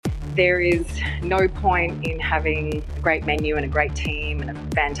There is no point in having a great menu and a great team and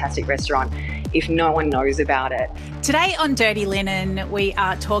a fantastic restaurant if no one knows about it. Today on Dirty Linen, we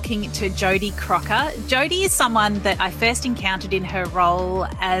are talking to Jodie Crocker. Jodie is someone that I first encountered in her role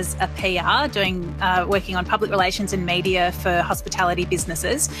as a PR, working on public relations and media for hospitality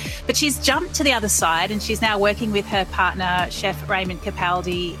businesses. But she's jumped to the other side and she's now working with her partner, Chef Raymond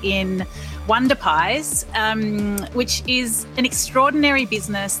Capaldi, in Wonder Pies, which is an extraordinary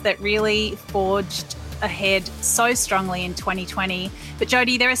business that really forged ahead so strongly in 2020. But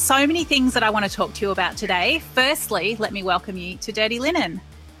Jodie, there are so many things that I want to talk to you about today. Firstly, let me welcome you to Dirty Linen.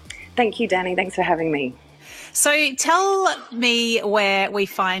 Thank you, Danny. Thanks for having me. So tell me where we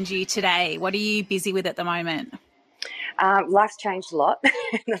find you today. What are you busy with at the moment? Life's changed a lot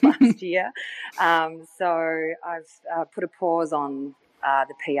in the last year. So I've put a pause on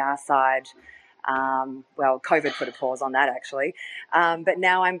the PR side. COVID put a pause on that actually. But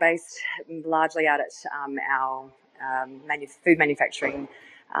now I'm based largely out at our food manufacturing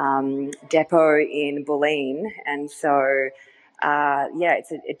depot in Bulleen. And so,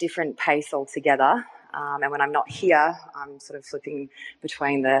 it's a different pace altogether. And when I'm not here, I'm sort of flipping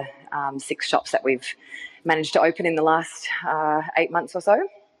between the 6 shops that we've managed to open in the last 8 months or so.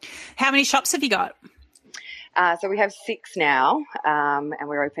 How many shops have you got? So we have 6 now, and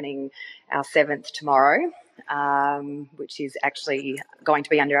we're opening our 7th tomorrow, which is actually going to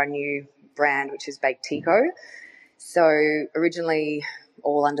be under our new brand, which is Baked Tico. So originally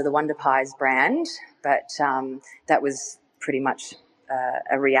all under the Wonder Pies brand, but that was pretty much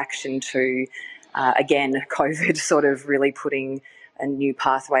a reaction to, again, COVID sort of really putting a new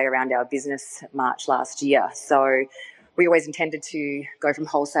pathway around our business March last year. So we always intended to go from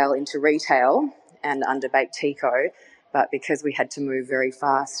wholesale into retail and under Baked Tico, but because we had to move very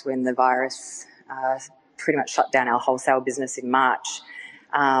fast when the virus pretty much shut down our wholesale business in March,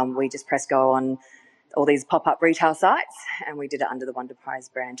 we just pressed go on all these pop-up retail sites and we did it under the Wonder Pies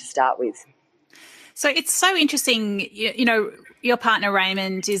brand to start with. So it's so interesting, you know, your partner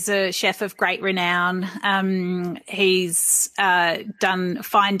Raymond is a chef of great renown. He's done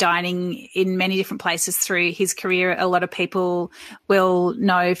fine dining in many different places through his career. A lot of people will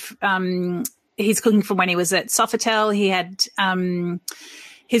know he's cooking from when he was at Sofitel. He had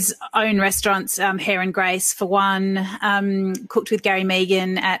his own restaurants, Hare and Grace for one, cooked with Gary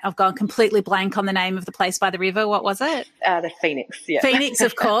Megan at, I've gone completely blank on the name of the place by the river. What was it? The Phoenix, yeah. Phoenix,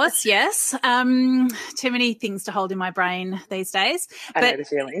 of course, yes. Too many things to hold in my brain these days. I know the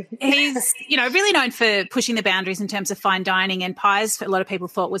feeling. He's, really known for pushing the boundaries in terms of fine dining, and pies, a lot of people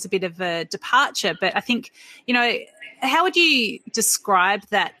thought was a bit of a departure. But I think, how would you describe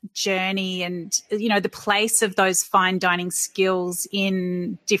that journey and, the place of those fine dining skills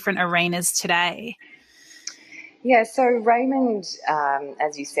in different arenas today? Yeah, so Raymond,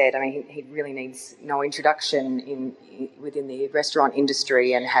 as you said, he really needs no introduction within the restaurant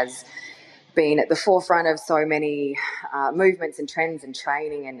industry and has been at the forefront of so many movements and trends and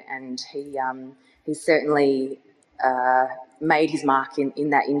training, and he certainly made his mark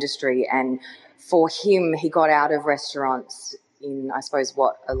in that industry. And for him, he got out of restaurants in, I suppose,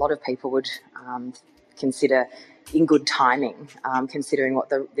 what a lot of people would consider in good timing, considering what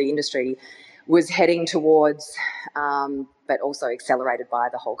the industry was heading towards, but also accelerated by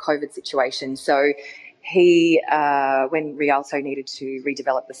the whole COVID situation. So he, when Rialto needed to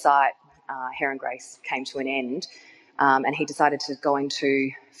redevelop the site, Hare and Grace came to an end, and he decided to go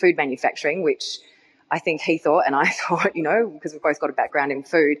into food manufacturing, which I think he thought, and I thought, because we've both got a background in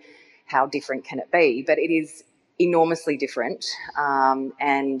food, how different can it be? But it is enormously different,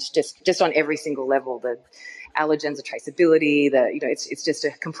 and just on every single level, the allergens, the traceability, it's just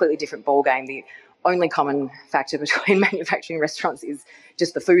a completely different ball game. The only common factor between manufacturing and restaurants is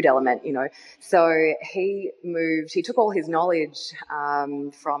just the food element, So he took all his knowledge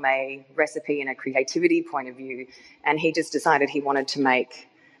from a recipe and a creativity point of view, and he just decided he wanted to make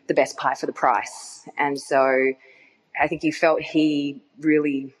the best pie for the price. And so I think he felt he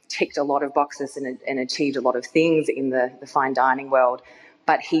really ticked a lot of boxes and achieved a lot of things in the fine dining world,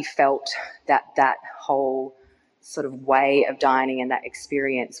 but he felt that whole sort of way of dining and that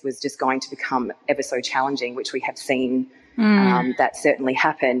experience was just going to become ever so challenging, which we have seen that certainly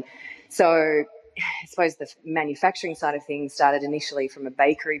happen. So I suppose the manufacturing side of things started initially from a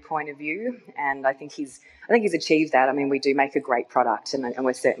bakery point of view, and I think he's achieved that. We do make a great product, and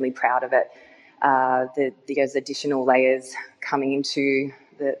we're certainly proud of it. There's additional layers coming into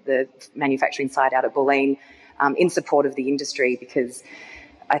the manufacturing side out at Bulleen in support of the industry, because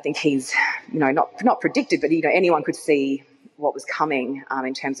I think he's, not predicted, but anyone could see what was coming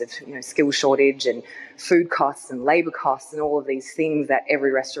in terms of skill shortage and food costs and labour costs and all of these things that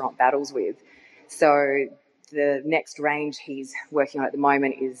every restaurant battles with. So the next range he's working on at the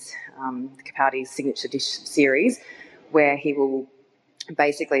moment is the Capaldi's Signature Dish series, where he will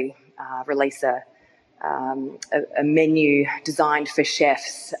basically release a menu designed for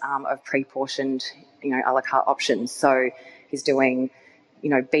chefs of pre-portioned, a la carte options. So he's doing,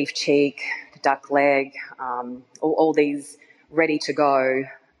 beef cheek, duck leg, all these ready to go,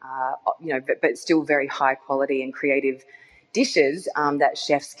 but still very high quality and creative dishes that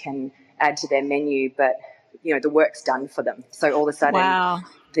chefs can add to their menu, but the work's done for them. So all of a sudden, wow,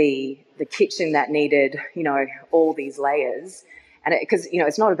 the kitchen that needed all these layers, and because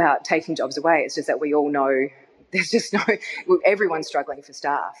it's not about taking jobs away, it's just that we all know there's just everyone's struggling for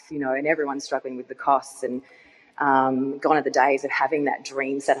staff, and everyone's struggling with the costs, and gone are the days of having that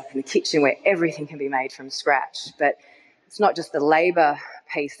dream set up in the kitchen where everything can be made from scratch. But it's not just the labour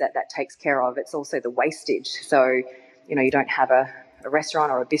piece that takes care of, it's also the wastage. So you don't have a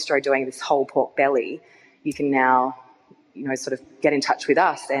restaurant or a bistro doing this whole pork belly. You can now sort of get in touch with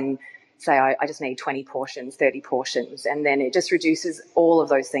us and say, I just need 20 portions, 30 portions. And then it just reduces all of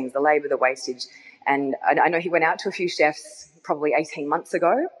those things, the labour, the wastage. And I know he went out to a few chefs probably 18 months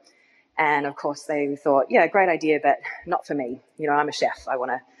ago. And of course they thought, yeah, great idea, but not for me. I'm a chef. I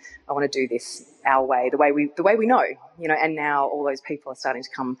want to do this our way, the way we know, and now all those people are starting to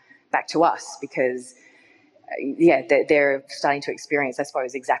come back to us because they're starting to experience, I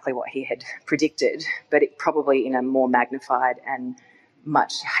suppose, exactly what he had predicted, but it probably in a more magnified and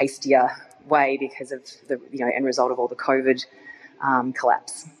much hastier way because of the end result of all the COVID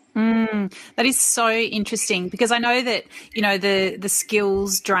collapse. That is so interesting because I know that, the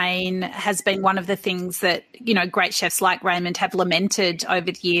skills drain has been one of the things that, great chefs like Raymond have lamented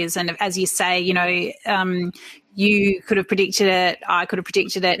over the years. And as you say, you could have predicted it. I could have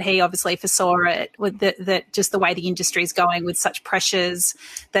predicted it. He obviously foresaw it with that just the way the industry is going with such pressures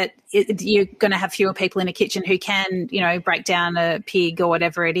that you're going to have fewer people in a kitchen who can, break down a pig or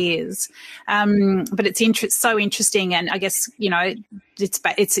whatever it is. But it's so interesting. And I guess,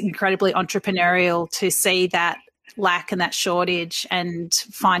 it's incredibly entrepreneurial to see that lack and that shortage and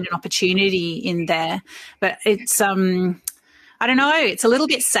find an opportunity in there. But it's, I don't know, it's a little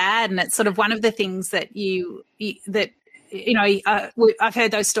bit sad, and it's sort of one of the things that I've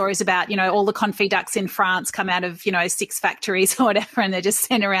heard those stories about, all the confit ducks in France come out of, 6 factories or whatever, and they're just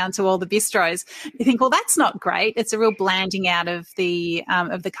sent around to all the bistros. You think, well, that's not great. It's a real blanding out of the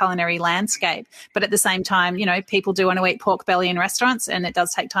culinary landscape. But at the same time, people do want to eat pork belly in restaurants, and it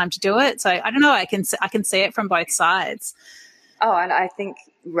does take time to do it. So I don't know, I can see it from both sides. Oh, and I think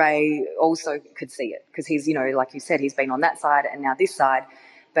Ray also could see it because he's, like you said, he's been on that side and now this side.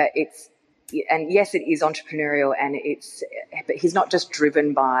 But yes, it is entrepreneurial, but he's not just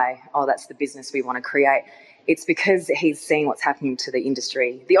driven by, that's the business we want to create. It's because he's seeing what's happening to the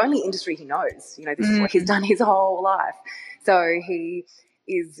industry, the only industry he knows. This is what he's done his whole life. So he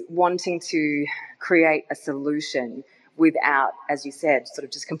is wanting to create a solution without, as you said, sort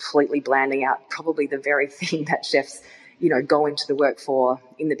of just completely blanding out probably the very thing that chefs go into the work for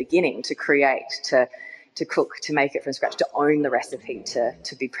in the beginning, to create, to cook, to make it from scratch, to own the recipe, to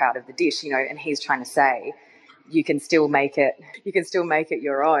be proud of the dish, and he's trying to say you can still make it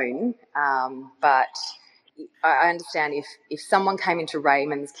your own. But I understand if someone came into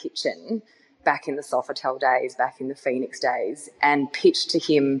Raymond's kitchen back in the Sofitel days, back in the Phoenix days, and pitched to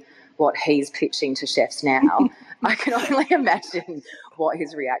him what he's pitching to chefs now, I can only imagine what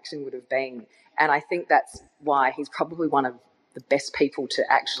his reaction would have been. And I think that's why he's probably one of the best people to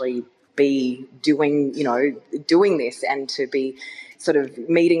actually be doing this, and to be sort of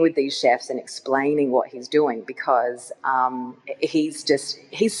meeting with these chefs and explaining what he's doing, because he's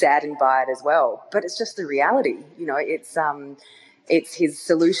saddened by it as well. But it's just the reality, it's his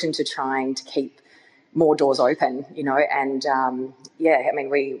solution to trying to keep more doors open, and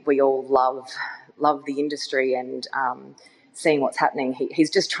we all love the industry and seeing what's happening. He's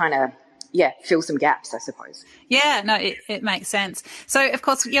just trying to fill some gaps, I suppose. Yeah, no, it makes sense. So, of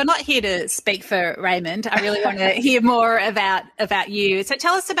course, you're not here to speak for Raymond. I really want to hear more about you. So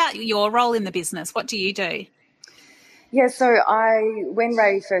tell us about your role in the business. What do you do? Yeah, so when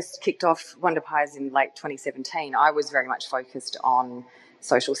Ray first kicked off Wonder Pies in late 2017, I was very much focused on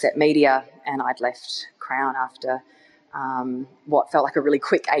social set media, and I'd left Crown after what felt like a really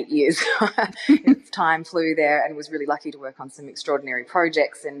quick 8 years. Time flew there, and was really lucky to work on some extraordinary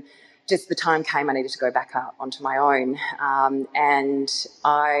projects, and just the time came I needed to go back out onto my own, and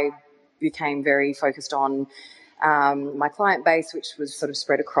I became very focused on my client base, which was sort of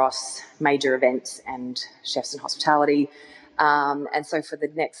spread across major events and chefs and hospitality, And so for the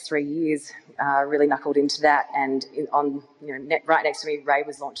next 3 years, really knuckled into that. And right next to me, Ray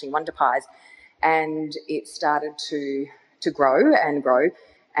was launching Wonder Pies, and it started to grow and grow.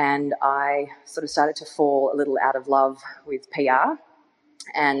 And I sort of started to fall a little out of love with PR,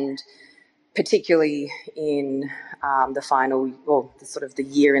 and particularly in the final, or the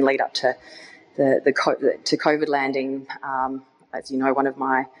year in lead up to to COVID landing. As you know, one of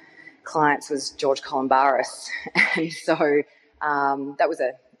my clients was George Columbaris, and so that was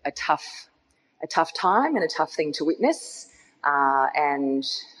a tough time and a tough thing to witness. And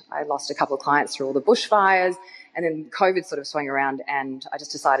I lost a couple of clients through all the bushfires, and then COVID sort of swung around, and I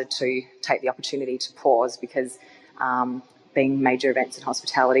just decided to take the opportunity to pause because being major events in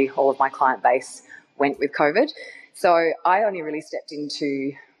hospitality, all of my client base went with COVID. So I only really stepped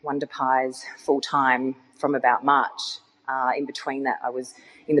into Wonder Pies full-time from about March. In between that, I was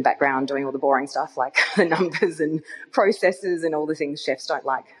in the background doing all the boring stuff like the numbers and processes and all the things chefs don't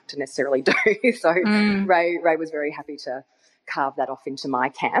like to necessarily do. So Ray was very happy to carve that off into my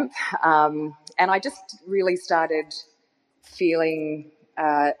camp. And I just really started feeling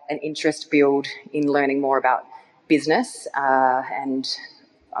an interest build in learning more about business, and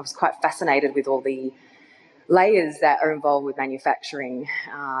I was quite fascinated with all the layers that are involved with manufacturing,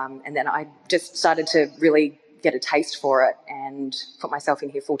 and then I just started to really get a taste for it and put myself in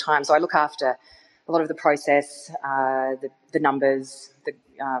here full time. So I look after a lot of the process, the numbers,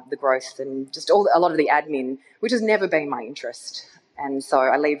 the growth, and just a lot of the admin, which has never been my interest. And so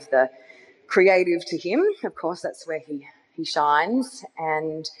I leave the creative to him. Of course, that's where he shines,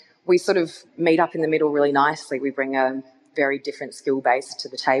 and we sort of meet up in the middle really nicely. We bring a very different skill base to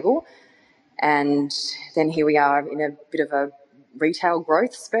the table, and then here we are in a bit of a retail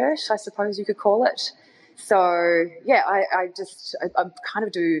growth spurt, I suppose you could call it. So, yeah, I kind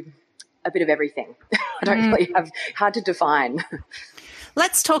of do a bit of everything. I don't really have hard to define.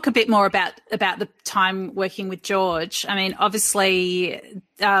 Let's talk a bit more about the time working with George. I mean, obviously,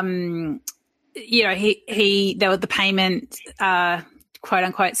 there were the payment, quote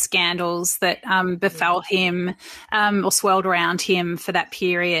unquote, scandals that befell him or swirled around him for that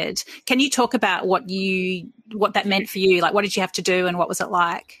period. Can you talk about what that meant for you? Like, what did you have to do and what was it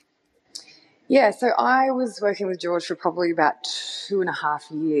like? Yeah, so I was working with George for probably about 2.5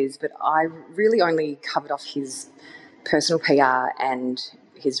 years, but I really only covered off his personal PR and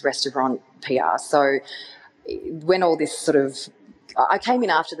his restaurant PR. So when all this I came in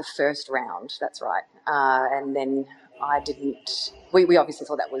after the first round, that's right, and then we obviously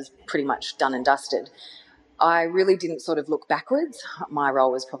thought that was pretty much done and dusted. I really didn't sort of look backwards. My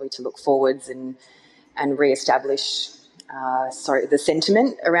role was probably to look forwards and re-establish the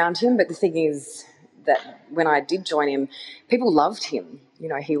sentiment around him. But the thing is that when I did join him, people loved him. You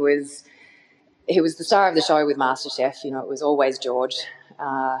know, he was the star of the show with MasterChef. You know, it was always George,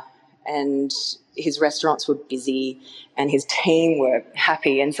 and his restaurants were busy and his team were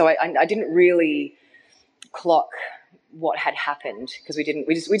happy. And so I didn't really clock what had happened because we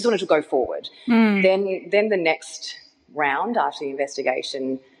just wanted to go forward. Then the next round after the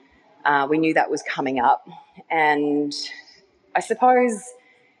investigation, we knew that was coming up, and I suppose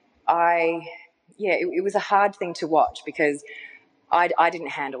it was a hard thing to watch because I didn't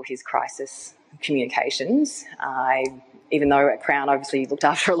handle his crisis communications. Even though at Crown obviously looked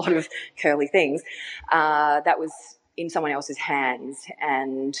after a lot of curly things, that was in someone else's hands,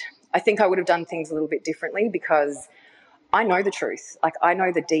 and I think I would have done things a little bit differently because I know the truth. Like, I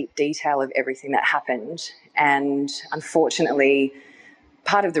know the deep detail of everything that happened, and unfortunately,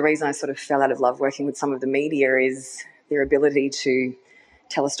 part of the reason I sort of fell out of love working with some of the media is their ability to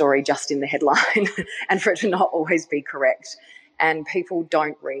tell a story just in the headline and for it to not always be correct. And people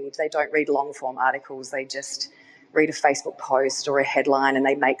don't read. They don't read long-form articles. They just read a Facebook post or a headline and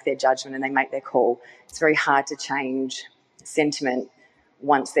they make their judgment and they make their call. It's very hard to change sentiment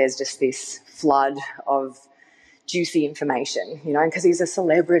once there's just this flood of juicy information, you know, because he's a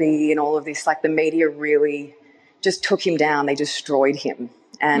celebrity and all of this. Like, the media really just took him down. They destroyed him.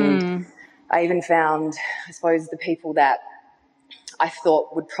 And I even found, I suppose, the people that I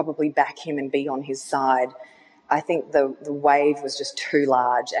thought would probably back him and be on his side, I think the wave was just too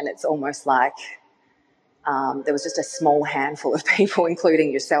large, and it's almost like there was just a small handful of people,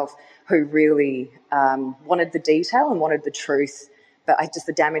 including yourself, who really wanted the detail and wanted the truth, but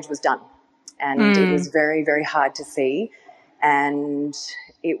the damage was done. And it was very, very hard to see. And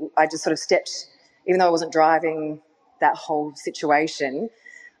I just sort of stepped, even though I wasn't driving that whole situation,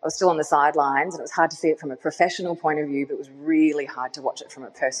 I was still on the sidelines, and it was hard to see it from a professional point of view, but it was really hard to watch it from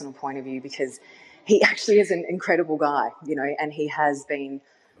a personal point of view because he actually is an incredible guy, you know, and he has been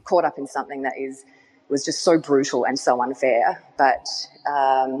caught up in something that is was just so brutal and so unfair. But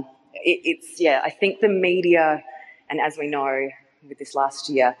I think the media, and as we know with this last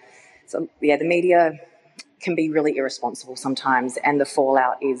year, the media can be really irresponsible sometimes, and the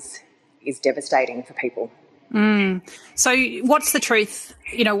fallout is devastating for people. So what's the truth?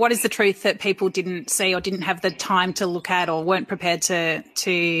 What is the truth that people didn't see or didn't have the time to look at or weren't prepared to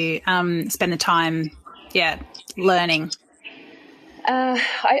spend the time, learning?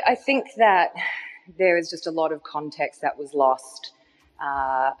 I think that there is just a lot of context that was lost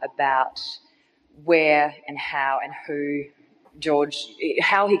about where and how and who George,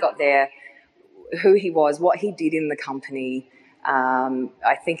 how he got there, who he was, what he did in the company.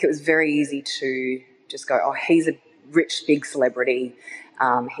 I think it was very easy to just go, oh, he's a rich, big celebrity.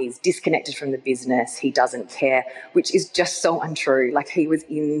 He's disconnected from the business. He doesn't care, which is just so untrue. Like, he was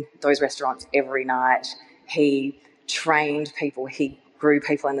in those restaurants every night. He trained people. He grew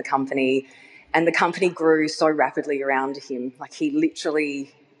people in the company, and the company grew so rapidly around him. Like, he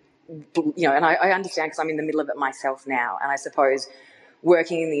literally, and I understand because I'm in the middle of it myself now. And I suppose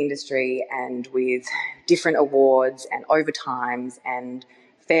working in the industry and with different awards and overtimes and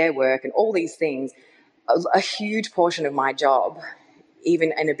Fair Work and all these things, a huge portion of my job,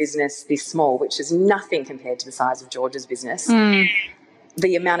 even in a business this small, which is nothing compared to the size of George's business,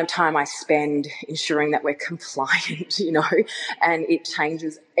 the amount of time I spend ensuring that we're compliant, and it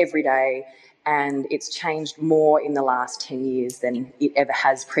changes every day, and it's changed more in the last 10 years than it ever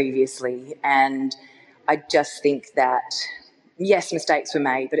has previously. And I just think that, yes, mistakes were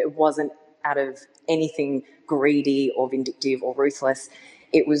made, but it wasn't out of anything greedy or vindictive or ruthless.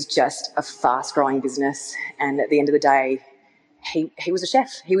 It was just a fast-growing business, and at the end of the day, he was a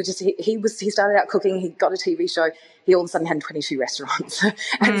chef. He started out cooking. He got a TV show. He all of a sudden had 22 restaurants,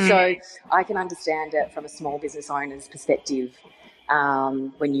 and so I can understand it from a small business owner's perspective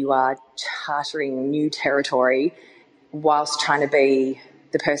when you are chartering new territory whilst trying to be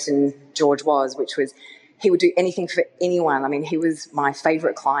the person George was, which was, he would do anything for anyone. I mean, he was my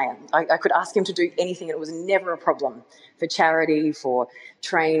favourite client. I could ask him to do anything and it was never a problem. For charity, for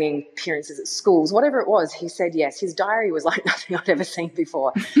training, appearances at schools, whatever it was, he said yes. His diary was like nothing I'd ever seen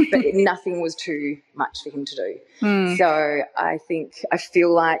before, but nothing was too much for him to do. So I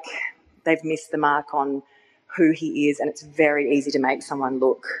feel like they've missed the mark on who he is, and it's very easy to make someone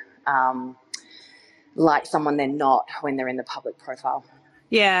look like someone they're not when they're in the public profile.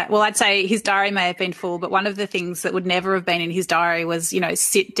 Yeah, well, I'd say his diary may have been full, but one of the things that would never have been in his diary was,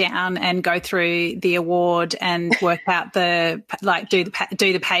 sit down and go through the award and work out do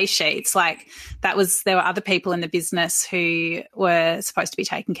the pay sheets. Like, there were other people in the business who were supposed to be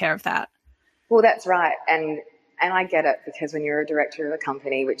taking care of that. Well, that's right, and I get it, because when you're a director of a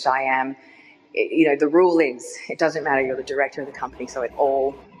company, which I am, the rule is it doesn't matter, you're the director of the company, so it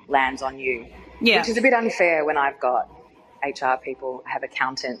all lands on you. Yeah, which is a bit unfair when I've got HR people, I have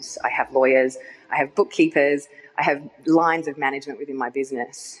accountants, I have lawyers, I have bookkeepers, I have lines of management within my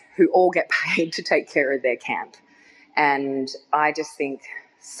business who all get paid to take care of their camp. And I just think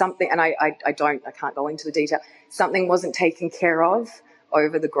something, and I can't go into the detail, something wasn't taken care of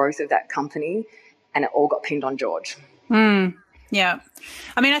over the growth of that company, and it all got pinned on George. Yeah.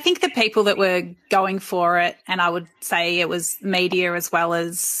 I mean, I think the people that were going for it, and I would say it was media as well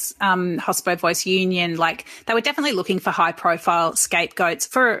as Hospo Voice Union, like, they were definitely looking for high-profile scapegoats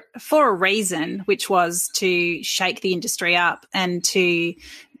for a reason, which was to shake the industry up and to,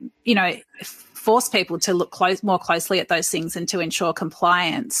 force people to look more closely at those things and to ensure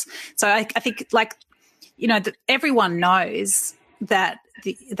compliance. So I think, everyone knows that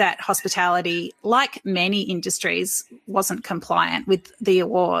that hospitality, like many industries, wasn't compliant with the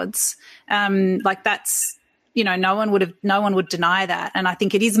awards. That's, no one would deny that. And I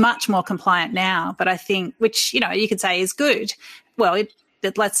think it is much more compliant now, but I think, which, you could say is good. Well,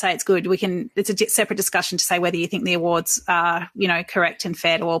 let's say it's good. It's a separate discussion to say whether you think the awards are, correct and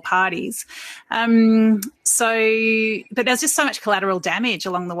fair to all parties. But there's just so much collateral damage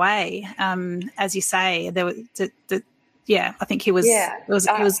along the way. As you say, there was I think he was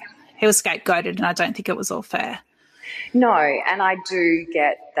scapegoated, and I don't think it was all fair. No, and I do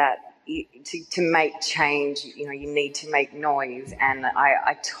get that to make change, you need to make noise, and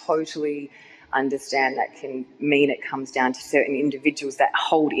I totally understand that can mean it comes down to certain individuals that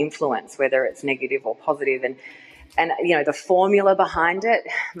hold influence, whether it's negative or positive, and the formula behind it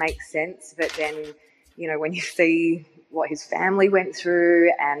makes sense, but then, when you see what his family went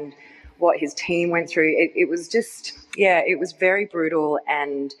through and what his team went through, it was just, it was very brutal,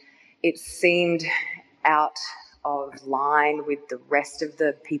 and it seemed out of line with the rest of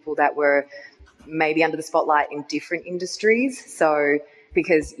the people that were maybe under the spotlight in different industries. So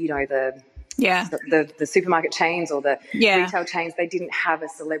because, Yeah. The supermarket chains or the Yeah. retail chains, they didn't have a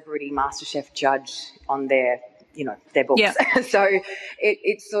celebrity MasterChef judge on their books. Yeah. So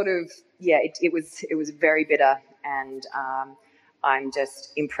it sort of, it was very bitter, and I'm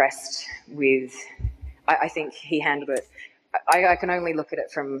just impressed with. I think he handled it. I can only look at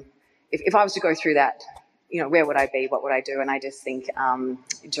it from if I was to go through that, where would I be? What would I do? And I just think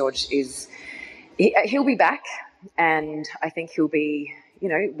George he'll be back, and I think he'll be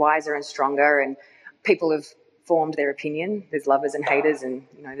wiser and stronger, and people have formed their opinion. There's lovers and haters, and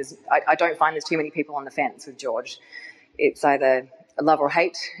I don't find there's too many people on the fence with George. It's either love or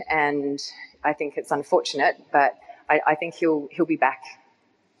hate, and I think it's unfortunate, but I think he'll be back.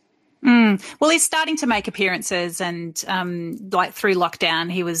 Well, he's starting to make appearances, and like through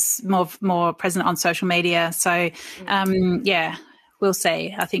lockdown, he was more present on social media. So, we'll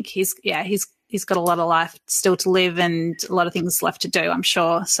see. I think he's got a lot of life still to live and a lot of things left to do, I'm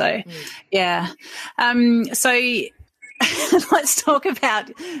sure. So, so let's talk about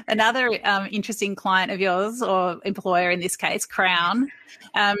another interesting client of yours, or employer in this case, Crown.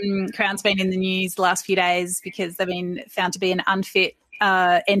 Crown's been in the news the last few days because they've been found to be an unfit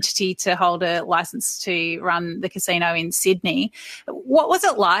entity to hold a license to run the casino in Sydney. What was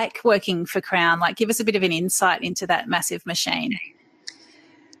it like working for Crown? Like, give us a bit of an insight into that massive machine.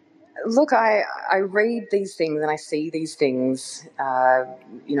 Look, I read these things and I see these things,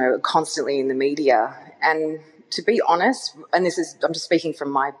 constantly in the media. And to be honest, and I'm just speaking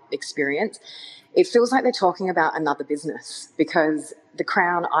from my experience, it feels like they're talking about another business, because the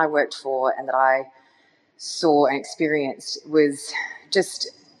Crown I worked for and that I saw and experienced was just,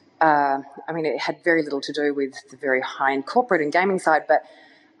 it had very little to do with the very high-end corporate and gaming side, but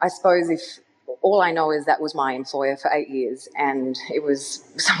I suppose if all I know is that was my employer for 8 years, and it was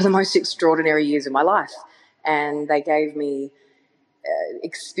some of the most extraordinary years of my life, and they gave me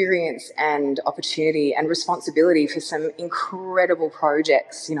experience and opportunity and responsibility for some incredible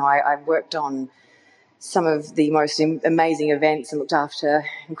projects. I worked on some of the most amazing events and looked after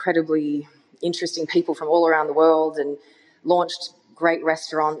incredibly interesting people from all around the world and launched great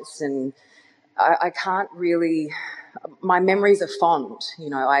restaurants, and I can't really, my memories are fond.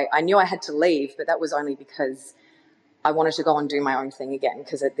 I knew I had to leave, but that was only because I wanted to go and do my own thing again,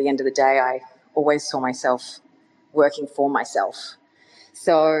 because at the end of the day I always saw myself working for myself.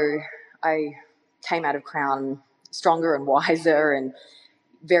 So I came out of Crown stronger and wiser and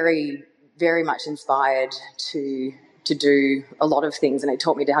very, very much inspired to do a lot of things, and it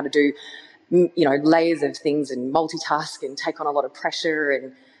taught me how to do layers of things and multitask and take on a lot of pressure.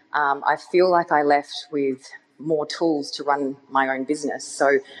 And I feel like I left with more tools to run my own business.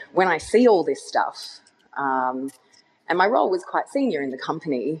 So when I see all this stuff, and my role was quite senior in the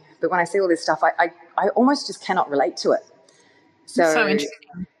company, but when I see all this stuff, I almost just cannot relate to it. So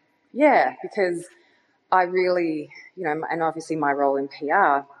interesting. Yeah, because I really, and obviously my role in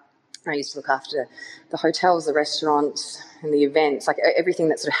PR, I used to look after the hotels, the restaurants and the events, like everything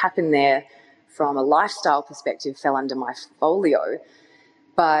that sort of happened there from a lifestyle perspective fell under my folio.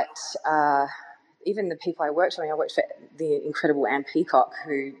 But even the people I worked for the incredible Anne Peacock,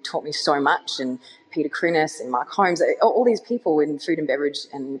 who taught me so much, and Peter Crinnis and Mark Holmes, all these people in food and beverage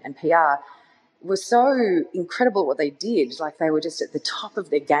and PR were so incredible at what they did. Like, they were just at the top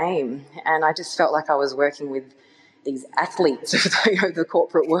of their game. And I just felt like I was working with these athletes of the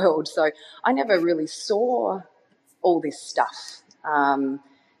corporate world. So I never really saw all this stuff. And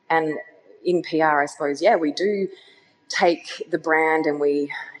in PR, I suppose, we do take the brand and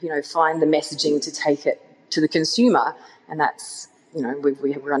we, find the messaging to take it to the consumer. And that's,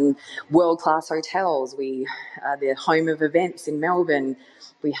 we run world-class hotels. We are the home of events in Melbourne.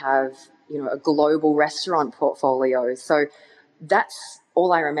 We have, a global restaurant portfolio. So that's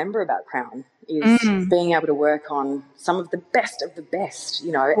all I remember about Crown, is being able to work on some of the best,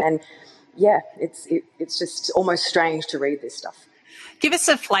 and it's just almost strange to read this stuff. Give us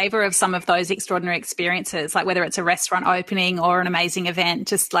a flavour of some of those extraordinary experiences, like whether it's a restaurant opening or an amazing event.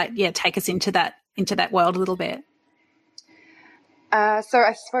 Just take us into that world a little bit. So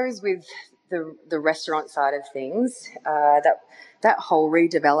I suppose with the restaurant side of things, that whole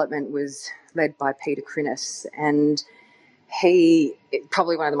redevelopment was led by Peter Crinnis, and he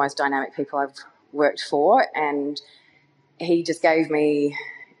probably one of the most dynamic people I've worked for, and he just gave me.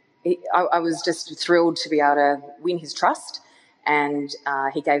 I was just thrilled to be able to win his trust, and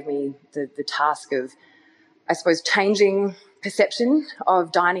he gave me the task of, I suppose, changing perception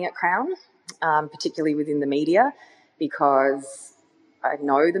of dining at Crown, particularly within the media, because I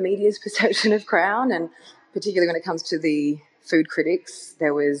know the media's perception of Crown, and particularly when it comes to the food critics,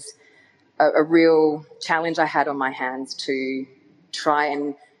 there was a real challenge I had on my hands to try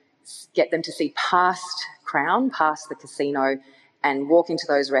and get them to see past Crown, past the casino, and walk into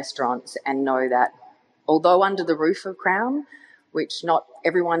those restaurants and know that although under the roof of Crown, which not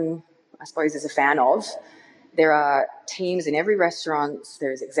everyone, I suppose, is a fan of, there are teams in every restaurant,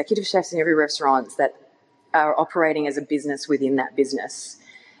 there's executive chefs in every restaurant that are operating as a business within that business.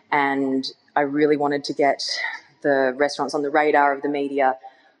 And I really wanted to get the restaurants on the radar of the media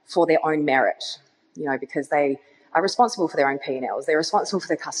for their own merit, because they are responsible for their own P&Ls. They're responsible for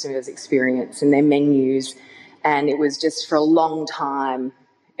their customers' experience and their menus. And it was just for a long time,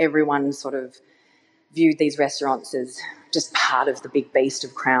 everyone sort of viewed these restaurants as just part of the big beast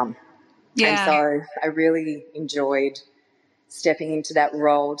of Crown. Yeah. And so I really enjoyed stepping into that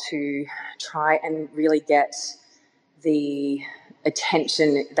role to try and really get the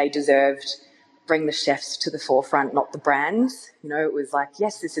attention they deserved, bring the chefs to the forefront, not the brands. It was like,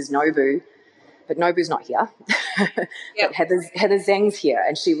 yes, this is Nobu, but Nobu's not here. Yep. But Heather Zeng's here,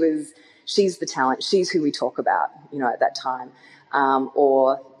 and she's the talent. She's who we talk about, at that time.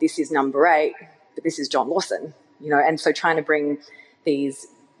 Or this is Number 8, but this is John Lawson, and so trying to bring these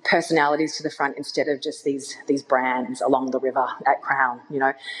personalities to the front instead of just these brands along the river at Crown,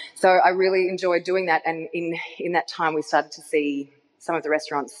 So I really enjoyed doing that, and in that time we started to see some of the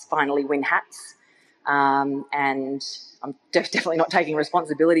restaurants finally win hats, and I'm definitely not taking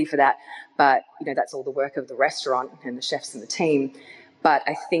responsibility for that, but that's all the work of the restaurant and the chefs and the team. But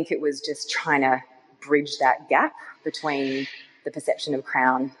I think it was just trying to bridge that gap between the perception of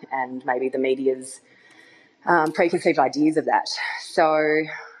Crown and maybe the media's preconceived ideas of that. So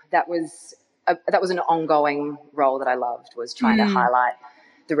that was an ongoing role that I loved, was trying to highlight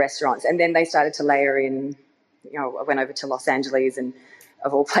the restaurants. And then they started to layer in, I went over to Los Angeles and,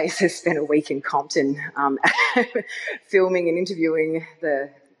 of all places, spent a week in Compton filming and interviewing the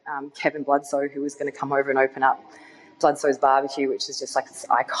Kevin Bloodsoe, who was going to come over and open up Bloodsoe's Barbecue, which is just like this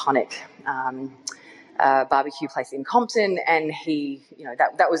iconic barbecue place in Compton. And he,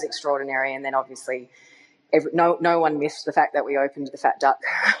 that was extraordinary. And then obviously no one missed the fact that we opened the Fat Duck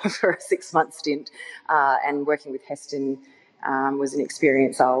for a 6-month stint, and working with Heston was an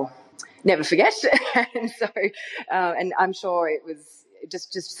experience I'll never forget. And so, and I'm sure it was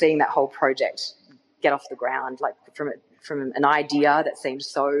just seeing that whole project get off the ground, like from an idea that seemed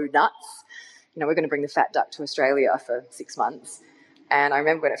so nuts. We're going to bring the Fat Duck to Australia for 6 months. And I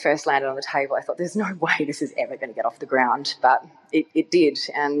remember when it first landed on the table, I thought, there's no way this is ever going to get off the ground. But it did.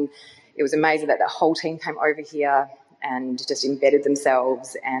 And it was amazing that the whole team came over here and just embedded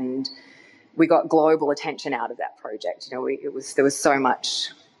themselves, and we got global attention out of that project. There was so much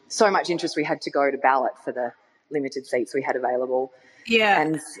interest. We had to go to ballot for the limited seats we had available. Yeah.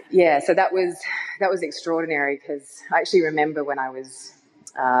 And yeah, so that was extraordinary, because I actually remember when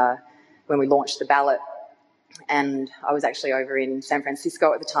we launched the ballot, and I was actually over in San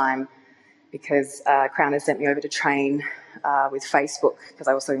Francisco at the time, because Crown has sent me over to train with Facebook, because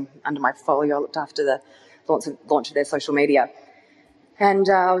I also, under my portfolio, I looked after the launch of their social media. And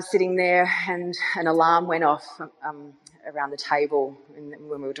I was sitting there, and an alarm went off around the table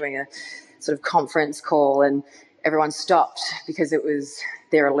when we were doing a sort of conference call, and everyone stopped because it was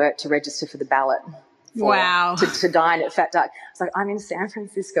their alert to register for the ballot. To dine at Fat Duck. It's like, I'm in San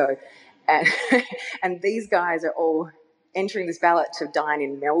Francisco, and these guys are all entering this ballot to dine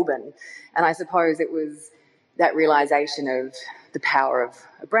in Melbourne. And I suppose it was that realisation of the power of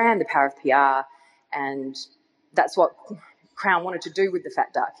a brand, the power of PR, and that's what Crown wanted to do with the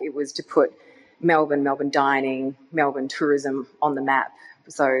Fat Duck. It was to put Melbourne dining, Melbourne tourism on the map.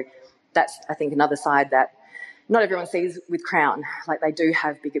 So that's, I think, another side that not everyone sees with Crown. Like, they do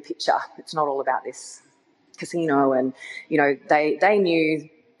have bigger picture. It's not all about this casino, and they knew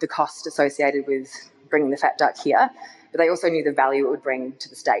the cost associated with bringing the Fat Duck here, but they also knew the value it would bring to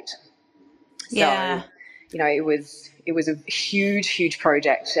the state. Yeah. So, it was a huge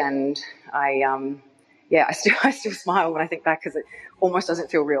project, and I still smile when I think back, because it almost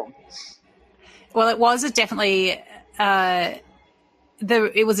doesn't feel real. Well, it was definitely it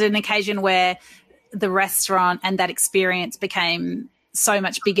was an occasion where the restaurant and that experience became so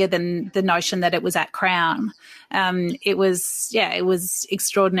much bigger than the notion that it was at Crown. It was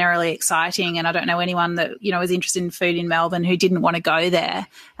extraordinarily exciting, and I don't know anyone that, was interested in food in Melbourne who didn't want to go there.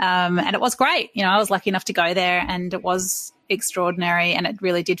 And it was great. I was lucky enough to go there, and it was extraordinary, and it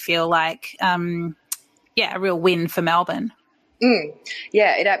really did feel like, a real win for Melbourne.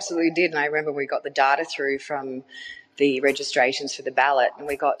 Yeah, it absolutely did. And I remember we got the data through from the registrations for the ballot, and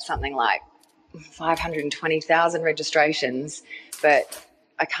we got something like 520,000 registrations, but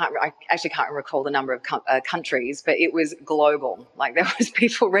I actually can't recall the number of countries, but it was global. Like, there was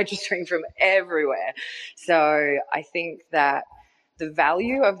people registering from everywhere. So I think that the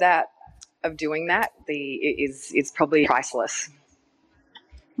value of that, of doing that, is probably priceless.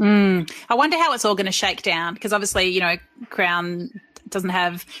 I wonder how it's all going to shake down, because obviously, you know, Crown doesn't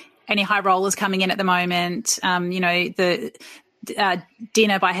have any high rollers coming in at the moment. You know, the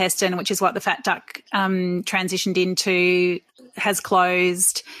Dinner by Heston, which is what the Fat Duck transitioned into, has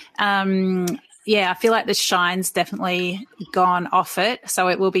closed. Yeah, I feel like the shine's definitely gone off it. So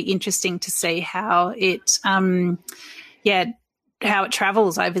it will be interesting to see how it, how it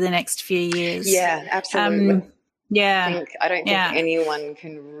travels over the next few years. Yeah, absolutely. Yeah. I don't think anyone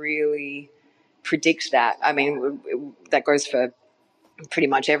can really predict that. I mean, that goes for pretty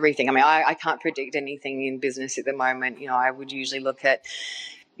much everything. I mean, I can't predict anything in business at the moment. You know, I would usually look at,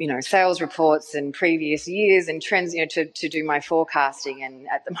 you know, sales reports and previous years and trends, you know, to do my forecasting. And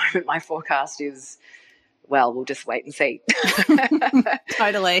at the moment, my forecast is, well, we'll just wait and see.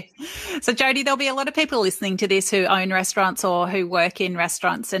 Totally. So, Jody, there'll be a lot of people listening to this who own restaurants or who work in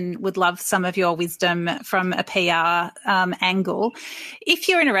restaurants and would love some of your wisdom from a PR angle. If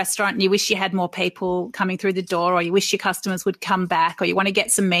you're in a restaurant and you wish you had more people coming through the door, or you wish your customers would come back, or you want to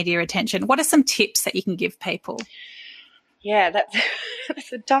get some media attention, what are some tips that you can give people? Yeah,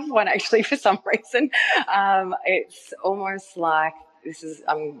 that's a tough one, actually, for some reason. It's almost like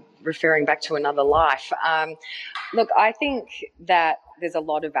I'm referring back to another life. Look, I think that there's a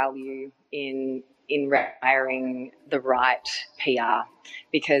lot of value in hiring the right PR,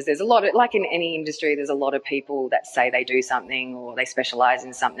 because there's a lot of, like in any industry, there's a lot of people that say they do something or they specialize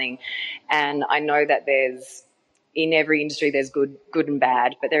in something. And I know that in every industry there's good and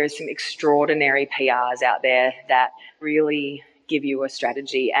bad, but there are some extraordinary PRs out there that really give you a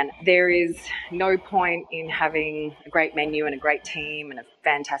strategy. And there is no point in having a great menu and a great team and a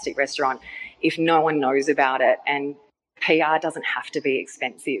fantastic restaurant if no one knows about it. And PR doesn't have to be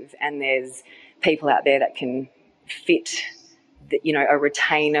expensive. And there's people out there that can fit a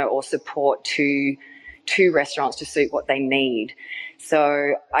retainer or support to restaurants to suit what they need.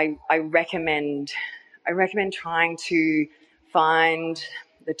 So I recommend trying to find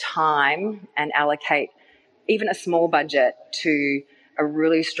the time and allocate even a small budget to a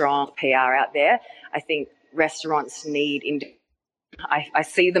really strong PR out there. I think restaurants I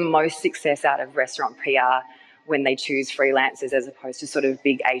see the most success out of restaurant PR when they choose freelancers as opposed to sort of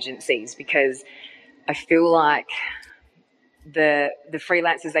big agencies, because I feel like the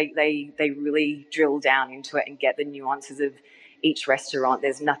freelancers, they really drill down into it and get the nuances of each restaurant.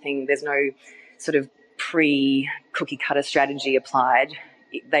 There's no sort of pre-cookie cutter strategy applied.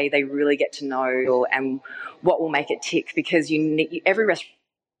 They really get to know and what will make it tick, because every restaurant,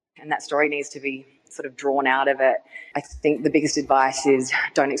 and that story needs to be sort of drawn out of it. I think the biggest advice is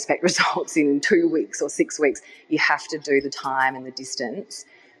don't expect results in 2 weeks or 6 weeks. You have to do the time and the distance,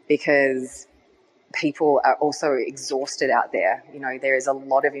 because people are also exhausted out there. You know, there is a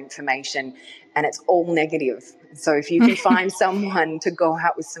lot of information and it's all negative. So if you can find someone to go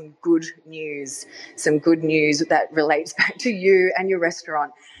out with some good news that relates back to you and your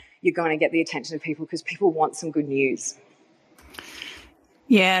restaurant, you're going to get the attention of people, because people want some good news.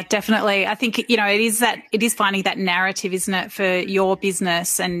 Yeah, definitely. I think, you know, it is finding that narrative, isn't it, for your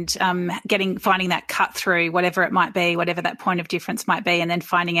business, and finding that cut through, whatever it might be, whatever that point of difference might be, and then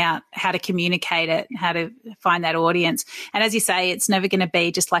finding out how to communicate it, how to find that audience. And as you say, it's never going to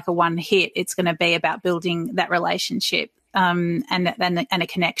be just like a one hit. It's going to be about building that relationship and a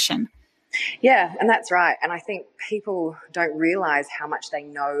connection. Yeah, and that's right. And I think people don't realise how much they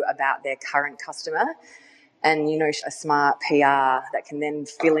know about their current customer. And, you know, a smart PR that can then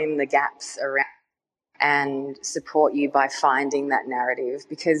fill in the gaps around and support you by finding that narrative.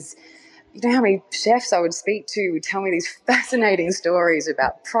 Because you know how many chefs I would speak to would tell me these fascinating stories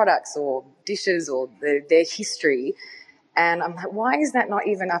about products or dishes or their history. And I'm like, why is that not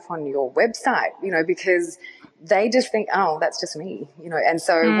even up on your website? You know, because they just think, oh, that's just me, you know. And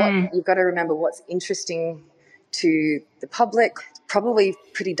so you've got to remember what's interesting to the public, probably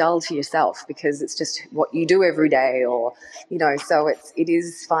pretty dull to yourself, because it's just what you do every day, or, you know, so it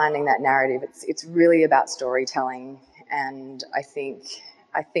is finding that narrative. It's really about storytelling. And I think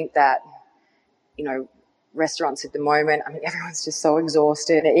that, you know, restaurants at the moment, I mean, everyone's just so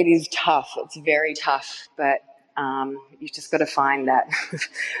exhausted. It is tough. It's very tough, but you've just got to find that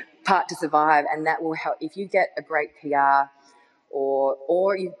part to survive, and that will help. If you get a great PR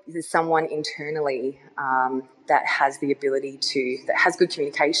or there's someone internally that has the ability that has good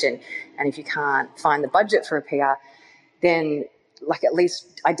communication, and if you can't find the budget for a PR, then like at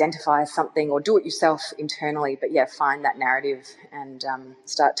least identify something or do it yourself internally. But yeah, find that narrative and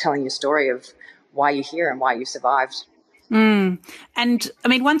start telling your story of why you're here and why you survived. And I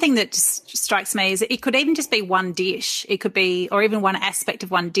mean, one thing that just strikes me is it could even just be one dish. It could be, or even one aspect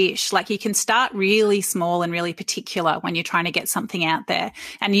of one dish. Like, you can start really small and really particular when you're trying to get something out there.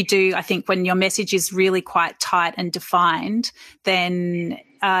 And you do, I think, when your message is really quite tight and defined, then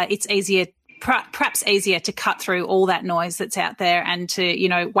it's easier, perhaps easier to cut through all that noise that's out there and to, you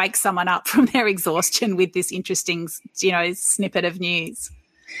know, wake someone up from their exhaustion with this interesting, you know, snippet of news.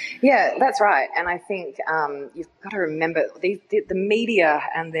 Yeah, that's right. And I think you've got to remember the media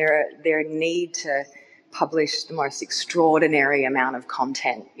and their need to publish the most extraordinary amount of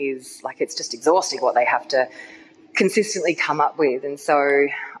content is, like, it's just exhausting what they have to consistently come up with. And so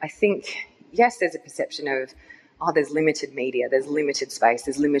I think, yes, there's a perception of, oh, there's limited media, there's limited space,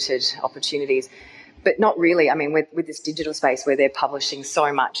 there's limited opportunities, but not really. I mean, with this digital space where they're publishing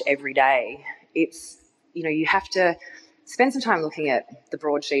so much every day, it's, you know, you have to spend some time looking at the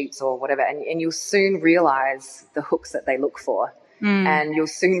broadsheets or whatever, and you'll soon realise the hooks that they look for. And you'll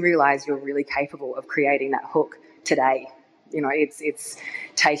soon realise you're really capable of creating that hook today. You know, it's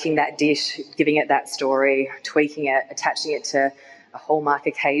taking that dish, giving it that story, tweaking it, attaching it to a hallmark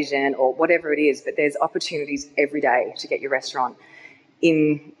occasion or whatever it is. But there's opportunities every day to get your restaurant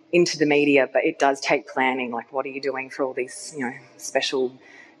into the media, but it does take planning. Like, what are you doing for all these, you know, special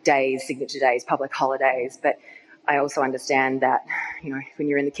days, signature days, public holidays? But I also understand that, you know, when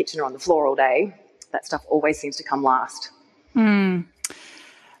you're in the kitchen or on the floor all day, that stuff always seems to come last. I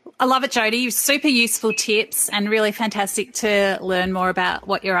love it, Jodie. Super useful tips and really fantastic to learn more about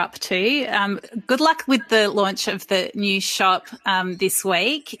what you're up to. Good luck with the launch of the new shop this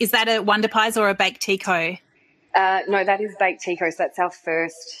week. Is that a Wonder Pies or a Baked Tico? No, that is Baked Tico. So that's our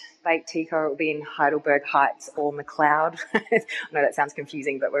first Baked Tico. It will be in Heidelberg Heights or McLeod. I know that sounds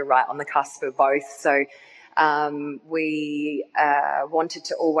confusing, but we're right on the cusp of both. So we wanted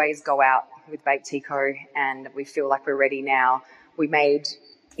to always go out with Baked Tico, and we feel like we're ready now. We made,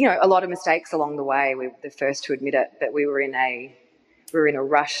 you know, a lot of mistakes along the way. We were the first to admit it, but we were in a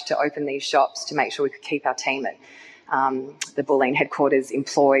rush to open these shops to make sure we could keep our team at the Bulleen headquarters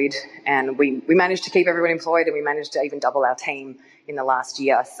employed, and we managed to keep everyone employed, and we managed to even double our team in the last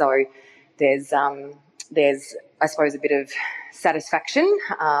year. So there's I suppose a bit of satisfaction.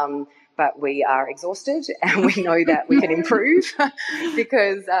 But we are exhausted, and we know that we can improve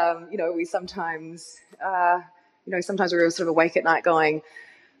because, you know, we sometimes, sometimes we're sort of awake at night going,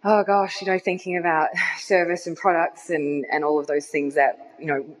 oh gosh, you know, thinking about service and products and all of those things that, you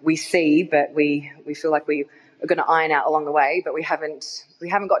know, we see, but we feel like we are going to iron out along the way, but we haven't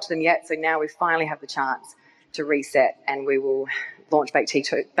got to them yet. So now we finally have the chance to reset, and we will launch Baked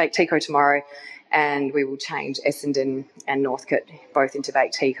Tico tomorrow. And we will change Essendon and Northcote both into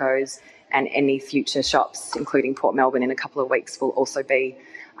Baked Ticos, and any future shops, including Port Melbourne in a couple of weeks, will also be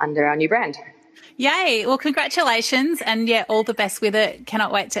under our new brand. Yay. Well, congratulations, and yeah, all the best with it.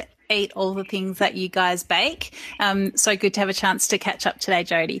 Cannot wait to eat all the things that you guys bake. So good to have a chance to catch up today,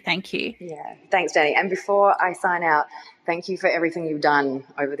 Jodie. Thank you. Yeah, thanks, Danny. And before I sign out, thank you for everything you've done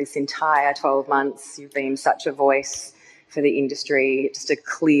over this entire 12 months. You've been such a voice for the industry, just a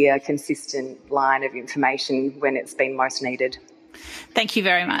clear, consistent line of information when it's been most needed. Thank you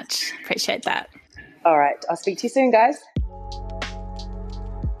very much. Appreciate that. All right. I'll speak to you soon, guys.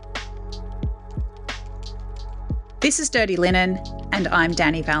 This is Dirty Linen, and I'm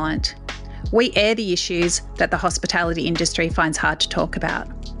Danny Vallant. We air the issues that the hospitality industry finds hard to talk about.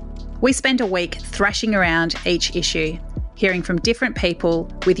 We spend a week thrashing around each issue, hearing from different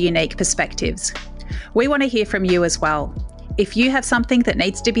people with unique perspectives. We want to hear from you as well. If you have something that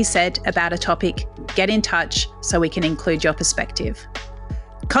needs to be said about a topic, get in touch so we can include your perspective.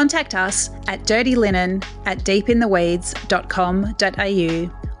 Contact us at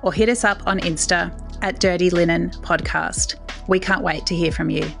dirtylinen@deepintheweeds.com.au or hit us up on Insta at Dirty Linen Podcast. We can't wait to hear from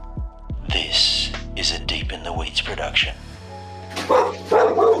you. This is a Deep in the Weeds production.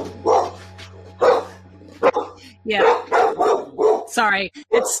 Yeah. Sorry.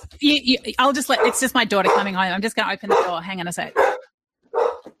 It's just my daughter coming home. I'm just going to open the door. Hang on a sec.